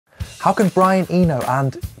How can Brian Eno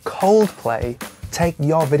and Coldplay take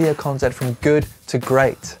your video content from good to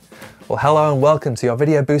great? Well, hello and welcome to your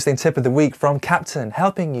video boosting tip of the week from Captain,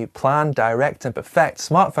 helping you plan, direct and perfect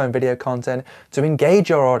smartphone video content to engage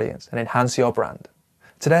your audience and enhance your brand.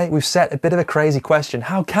 Today, we've set a bit of a crazy question.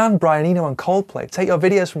 How can Brian Eno and Coldplay take your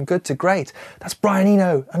videos from good to great? That's Brian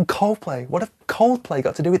Eno and Coldplay. What have Coldplay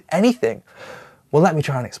got to do with anything? Well, let me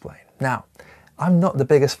try and explain. Now, I'm not the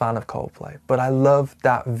biggest fan of Coldplay, but I love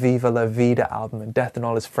that Viva La Vida album and Death and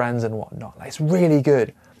All His Friends and whatnot. Like, it's really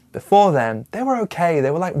good. Before then, they were okay. They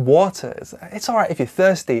were like water. It's all right if you're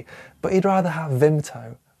thirsty, but you'd rather have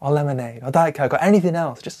Vimto or lemonade or Diet Coke or anything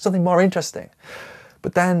else, just something more interesting.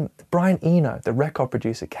 But then Brian Eno, the record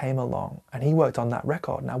producer, came along and he worked on that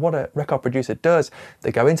record. Now, what a record producer does,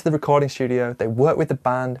 they go into the recording studio, they work with the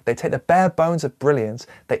band, they take the bare bones of brilliance,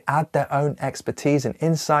 they add their own expertise and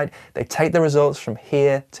insight, they take the results from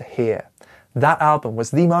here to here. That album was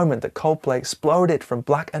the moment that Coldplay exploded from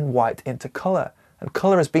black and white into colour. And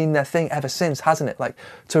colour has been their thing ever since, hasn't it? Like,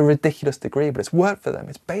 to a ridiculous degree, but it's worked for them.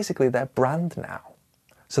 It's basically their brand now.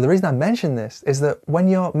 So the reason I mention this is that when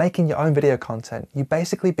you're making your own video content, you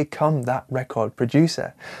basically become that record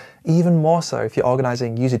producer. Even more so if you're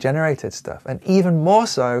organising user-generated stuff, and even more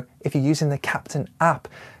so if you're using the Captain app.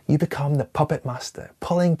 You become the puppet master,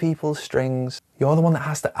 pulling people's strings. You're the one that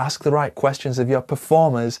has to ask the right questions of your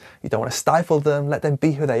performers. You don't want to stifle them, let them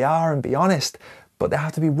be who they are and be honest. But there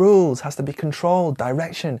have to be rules, has to be control,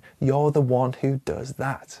 direction. You're the one who does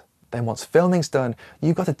that. Then once filming's done,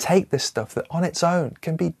 you've got to take this stuff that on its own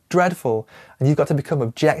can be dreadful, and you've got to become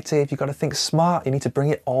objective, you've got to think smart, you need to bring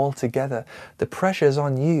it all together. The pressure's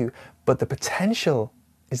on you, but the potential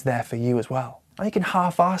is there for you as well. Now you can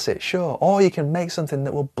half-arse it, sure, or you can make something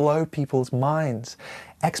that will blow people's minds.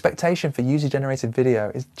 Expectation for user-generated video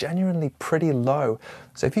is genuinely pretty low,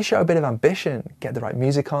 so if you show a bit of ambition, get the right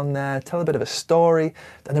music on there, tell a bit of a story,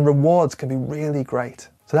 then the rewards can be really great.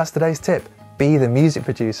 So that's today's tip. Be the music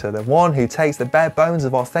producer, the one who takes the bare bones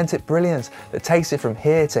of authentic brilliance, that takes it from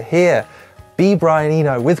here to here. Be Brian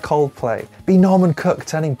Eno with Coldplay. Be Norman Cook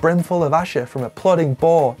turning Brimful of Asher from a plodding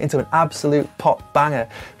bore into an absolute pop banger.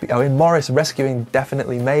 Be Owen Morris rescuing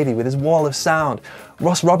Definitely Maybe with his wall of sound.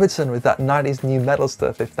 Ross Robertson with that 90s new metal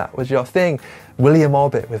stuff if that was your thing. William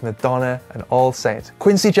Orbit with Madonna and All Saints.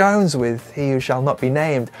 Quincy Jones with He Who Shall Not Be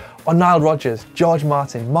Named. Or Nile Rodgers, George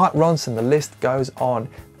Martin, Mark Ronson, the list goes on.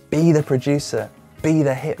 Be the producer, be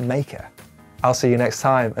the hit maker. I'll see you next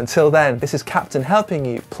time. Until then, this is Captain helping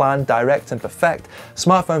you plan, direct and perfect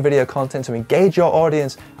smartphone video content to engage your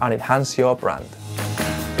audience and enhance your brand.